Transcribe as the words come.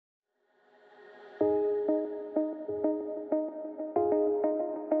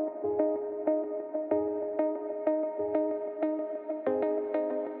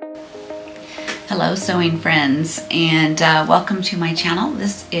Hello sewing friends, and welcome to my channel.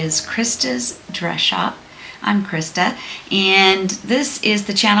 This is Christa's Dress Shop. I'm Christa, and this is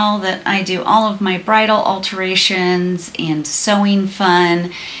the channel that I do all of my bridal alterations and sewing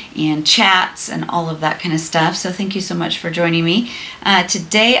fun and chats and all of that kind of stuff. So thank you so much for joining me.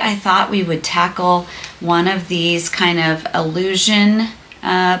 Today I thought we would tackle one of these kind of illusion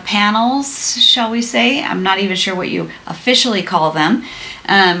panels, shall we say. I'm not even sure what you officially call them.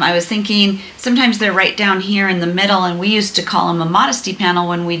 I was thinking sometimes they're right down here in the middle, and we used to call them a modesty panel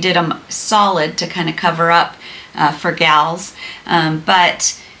when we did them solid to kind of cover up for gals,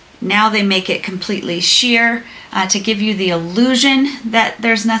 but now they make it completely sheer to give you the illusion that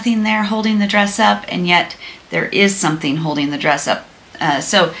there's nothing there holding the dress up, and yet there is something holding the dress up.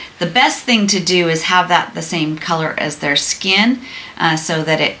 So the best thing to do is have that the same color as their skin so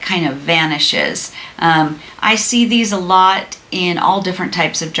that it kind of vanishes. I see these a lot in all different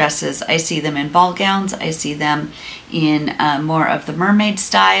types of dresses. I see them in ball gowns. I see them in more of the mermaid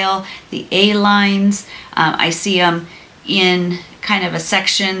style, the A-lines. I see them in kind of a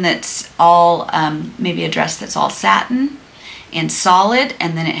section that's all, maybe a dress that's all satin and solid,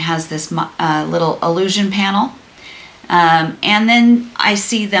 and then it has this little illusion panel. And then I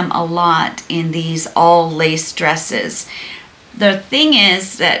see them a lot in these all lace dresses. The thing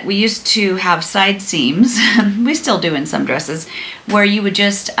is that we used to have side seams, we still do in some dresses, where you would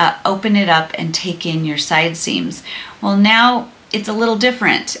just open it up and take in your side seams. Well, now it's a little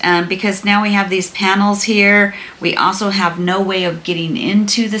different because now we have these panels here. We also have no way of getting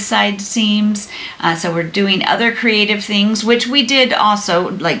into the side seams. So we're doing other creative things, which we did also,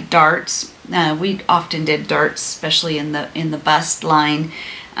 like darts. We often did darts, especially in the bust line,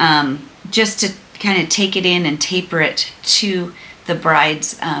 just to kind of take it in and taper it to the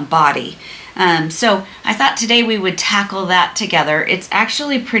bride's body. So I thought today we would tackle that together. It's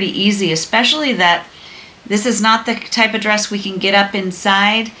actually pretty easy, especially that this is not the type of dress we can get up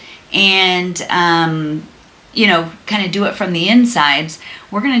inside and you know, kind of do it from the insides.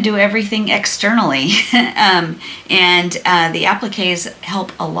 We're going to do everything externally, and the appliques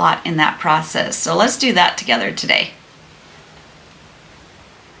help a lot in that process. So let's do that together today.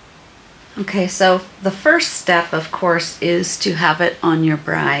 Okay, so the first step, of course, is to have it on your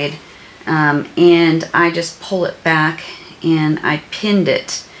bride, and I just pull it back and I pinned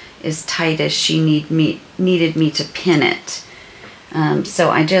it as tight as she needed me to pin it. So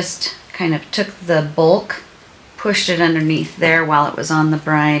I just kind of took the bulk, pushed it underneath there while it was on the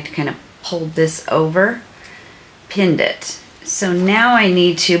bride, kind of pulled this over, pinned it. So now I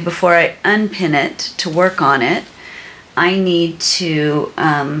need to, before I unpin it to work on it, I need to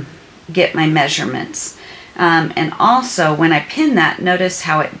get my measurements. And also when I pin that, notice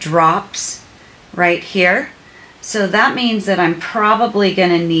how it drops right here. So that means that I'm probably going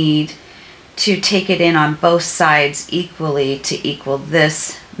to need to take it in on both sides equally to equal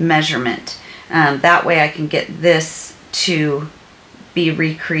this measurement. That way I can get this to be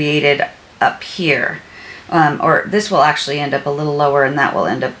recreated up here. Or this will actually end up a little lower, and that will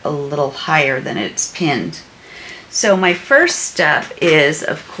end up a little higher than it's pinned. So my first step is,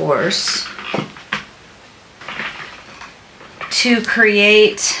 of course, to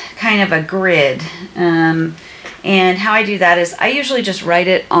create kind of a grid. And how I do that is I usually just write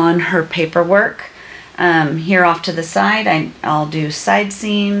it on her paperwork. Here off to the side, I'll do side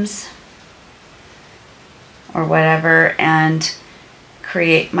seams or whatever and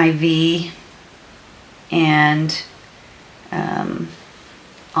create my V, and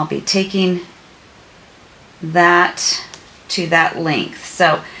I'll be taking that to that length.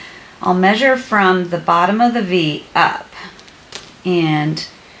 So I'll measure from the bottom of the V up, and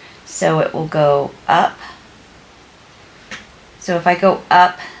so it will go up. So if I go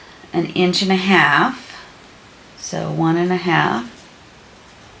up 1.5 inches, so 1.5,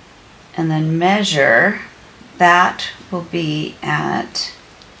 and then measure, that will be at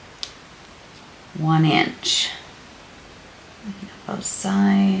 1 inch. Both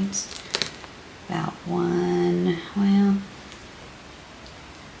sides, about 1.5.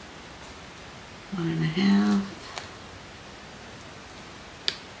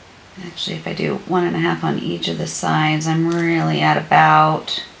 Actually, if I do 1.5 on each of the sides, I'm really at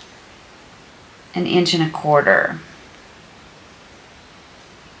about 1.25 inches.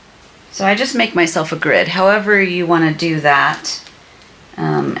 So I just make myself a grid, however you want to do that.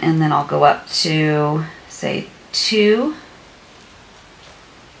 And then I'll go up to, say, 2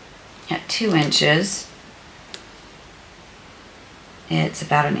 at 2 inches. It's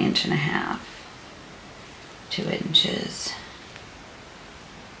about 1.5 inches. 2 inches.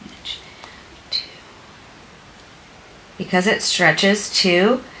 Because it stretches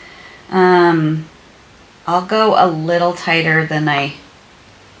too, I'll go a little tighter than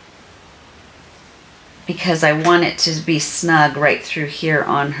because I want it to be snug right through here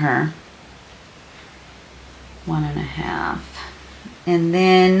on her. 1.5. And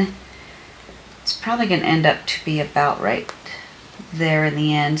then it's probably going to end up to be about right there in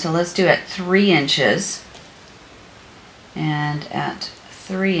the end. So let's do it 3 inches. And at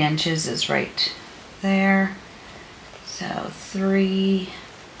 3 inches is right there. So 3.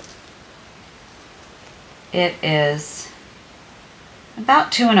 It is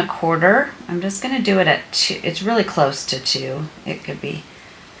about 2 1/4. I'm just going to do it at 2. It's really close to 2. It could be.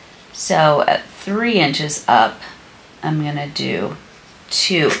 So at 3 inches up, I'm going to do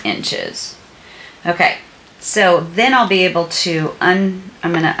 2 inches. Okay, so then I'll be able to I'm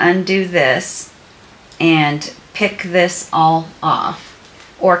going to undo this and pick this all off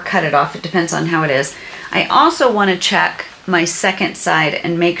or cut it off. It depends on how it is. I also want to check my second side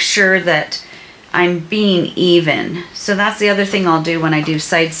and make sure that I'm being even. So that's the other thing I'll do when I do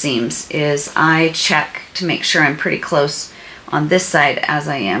side seams is I check to make sure I'm pretty close on this side as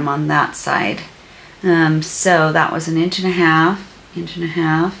I am on that side. So that was 1.5 inches,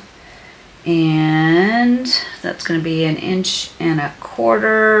 and that's going to be 1.25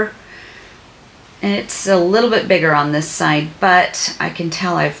 inches. It's a little bit bigger on this side, but I can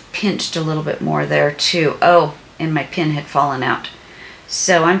tell I've pinched a little bit more there too. Oh, and my pin had fallen out.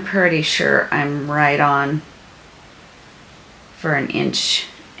 So I'm pretty sure I'm right on for 1.25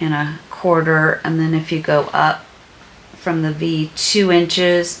 inches. And then if you go up from the V 2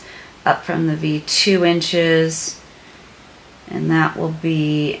 inches, up from the V 2 inches, and that will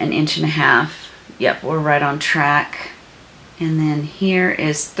be 1.5 inches. Yep, we're right on track. And then here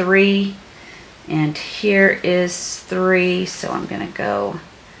is 3, and here is 3. So I'm going to go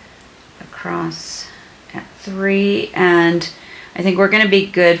across at 3, and I think we're going to be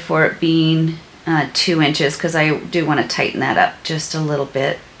good for it being 2 inches because I do want to tighten that up just a little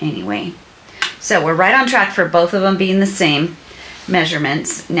bit anyway. So we're right on track for both of them being the same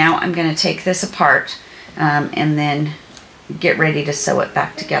measurements. Now I'm going to take this apart and then get ready to sew it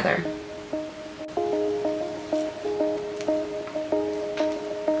back together.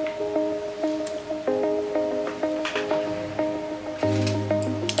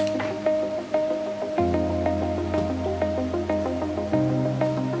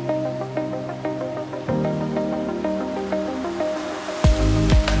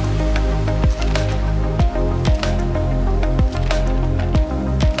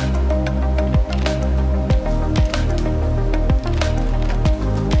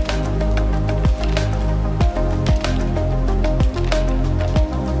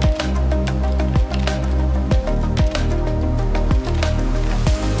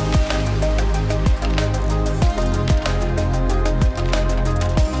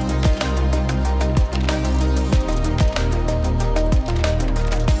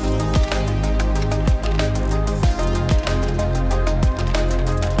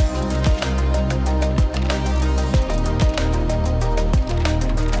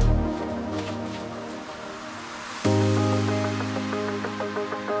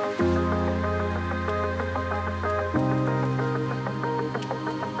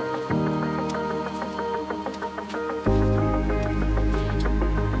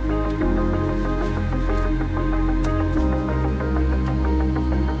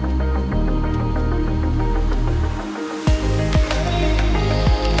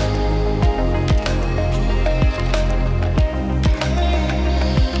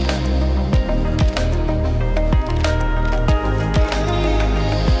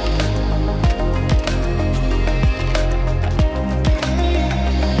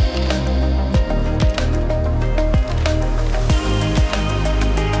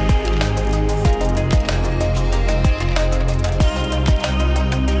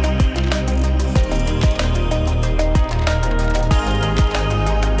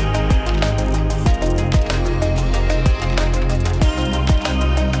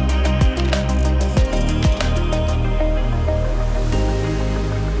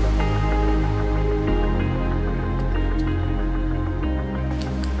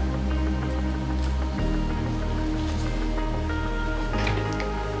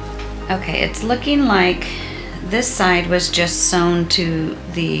 Okay, it's looking like this side was just sewn to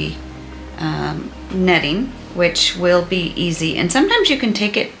the netting, which will be easy. And sometimes you can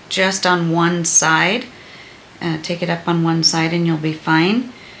take it just on one side, take it up on one side and you'll be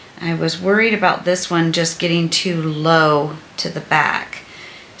fine. I was worried about this one just getting too low to the back.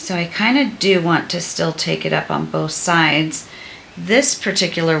 So I kind of do want to still take it up on both sides. This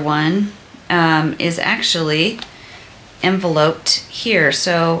particular one is actually enveloped here,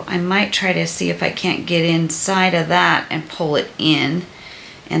 so I might try to see if I can't get inside of that and pull it in.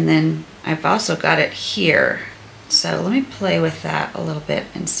 And then I've also got it here. So let me play with that a little bit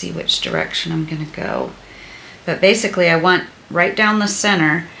and see which direction I'm gonna go. But basically I want right down the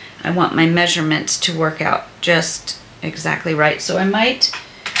center, I want my measurements to work out just exactly right. So I might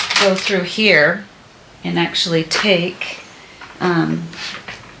go through here and actually take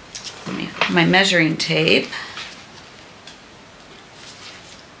my measuring tape,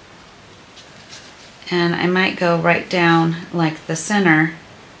 and I might go right down like the center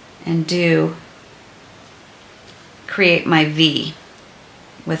and create my V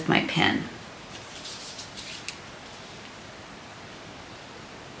with my pen.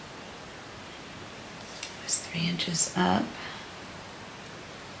 It's 3 inches up.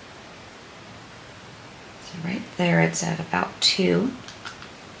 So right there it's at about 2.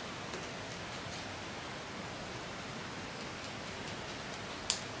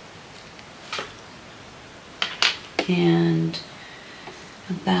 And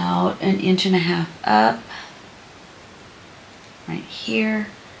about 1.5 inches up right here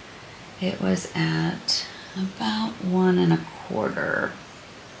it was at about 1 1/4.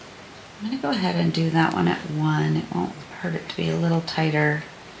 I'm going to go ahead and do that one at 1. It won't hurt it to be a little tighter.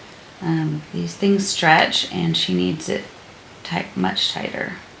 These things stretch and she needs it much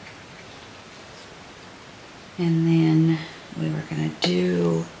tighter. And then we were going to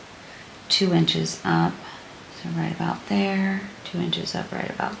do 2 inches up. So right about there, 2 inches up right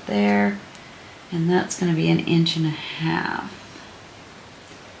about there, and that's going to be 1.5 inches.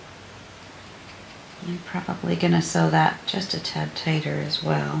 I'm probably going to sew that just a tad tighter as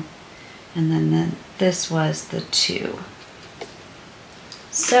well. And then this was the 2.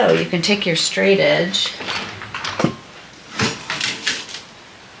 So you can take your straight edge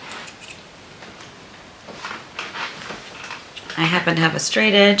I happen to have a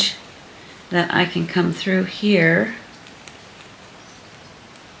straight edge that I can come through here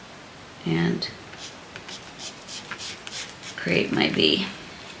and create my V.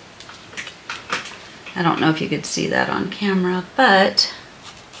 I don't know if you could see that on camera, but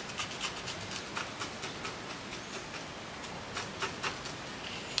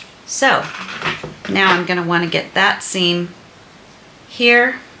so now I'm going to want to get that seam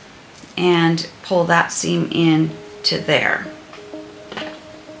here and pull that seam in to there.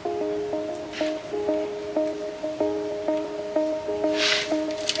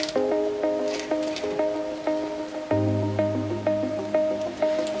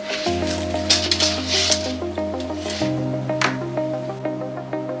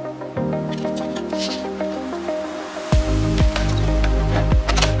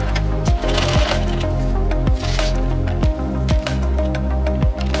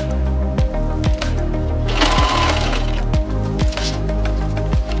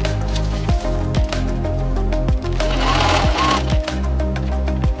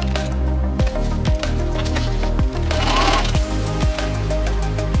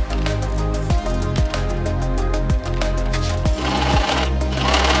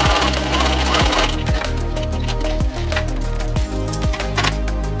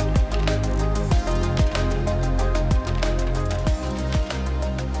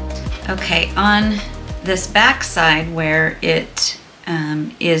 Okay, on this back side where it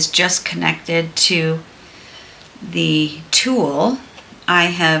is just connected to the tool, I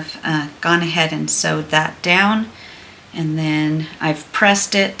have gone ahead and sewed that down, and then I've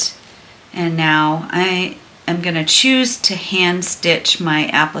pressed it, and now I am going to choose to hand stitch my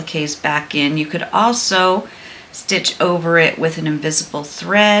appliques back in. You could also stitch over it with an invisible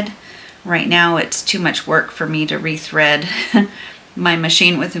thread. Right now it's too much work for me to rethread my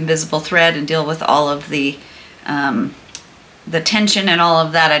machine with invisible thread and deal with all of the tension and all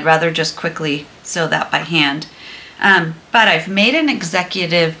of that. I'd rather just quickly sew that by hand. But I've made an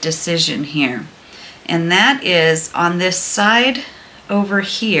executive decision here, and that is on this side over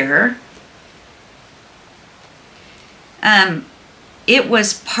here. It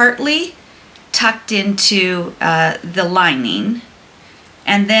was partly tucked into the lining,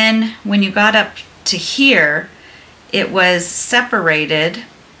 and then when you got up to here, it was separated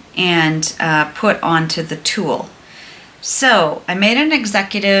and put onto the tool. So I made an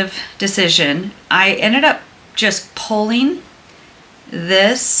executive decision. I ended up just pulling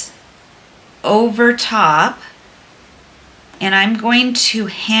this over top, and I'm going to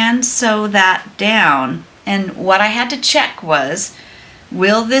hand sew that down. And what I had to check was,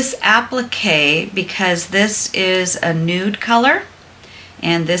 will this applique, because this is a nude color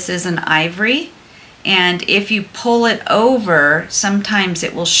and this is an ivory, and if you pull it over, sometimes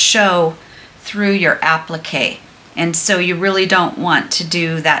it will show through your applique. And so you really don't want to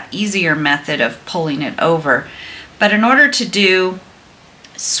do that easier method of pulling it over. But in order to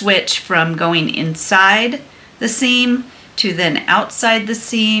switch from going inside the seam to then outside the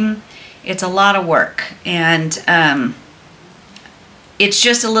seam, it's a lot of work. And it's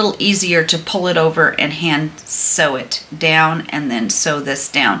just a little easier to pull it over and hand sew it down and then sew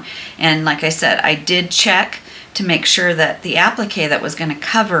this down. And like I said, I did check to make sure that the applique that was going to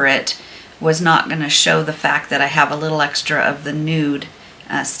cover it was not going to show the fact that I have a little extra of the nude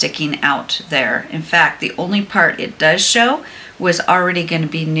sticking out there. In fact, the only part it does show was already going to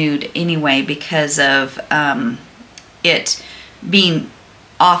be nude anyway because of it being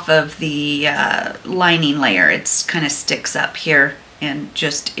off of the lining layer. It's kind of sticks up here and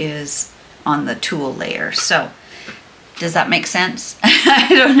just is on the tulle layer. So does that make sense? I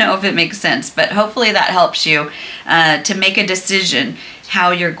don't know if it makes sense, but hopefully that helps you to make a decision how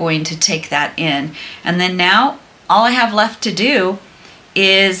you're going to take that in. And then now all I have left to do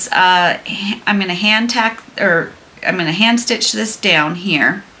is I'm going to hand tack, or I'm going to hand stitch this down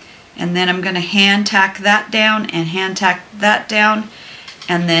here, and then I'm going to hand tack that down and hand tack that down,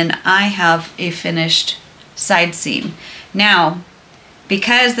 and then I have a finished side seam. Now,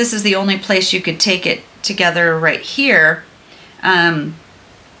 because this is the only place you could take it together right here,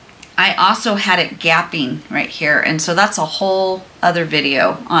 I also had it gapping right here, and so that's a whole other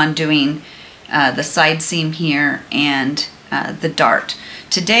video on doing the side seam here and the dart.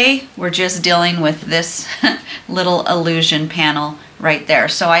 Today we're just dealing with this little illusion panel right there.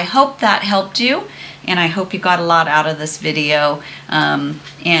 So I hope that helped you, and I hope you got a lot out of this video.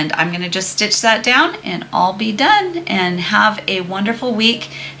 And I'm going to just stitch that down and all be done. And have a wonderful week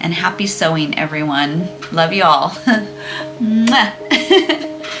and happy sewing, everyone. Love you all.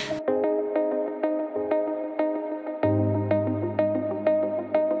 Mwah.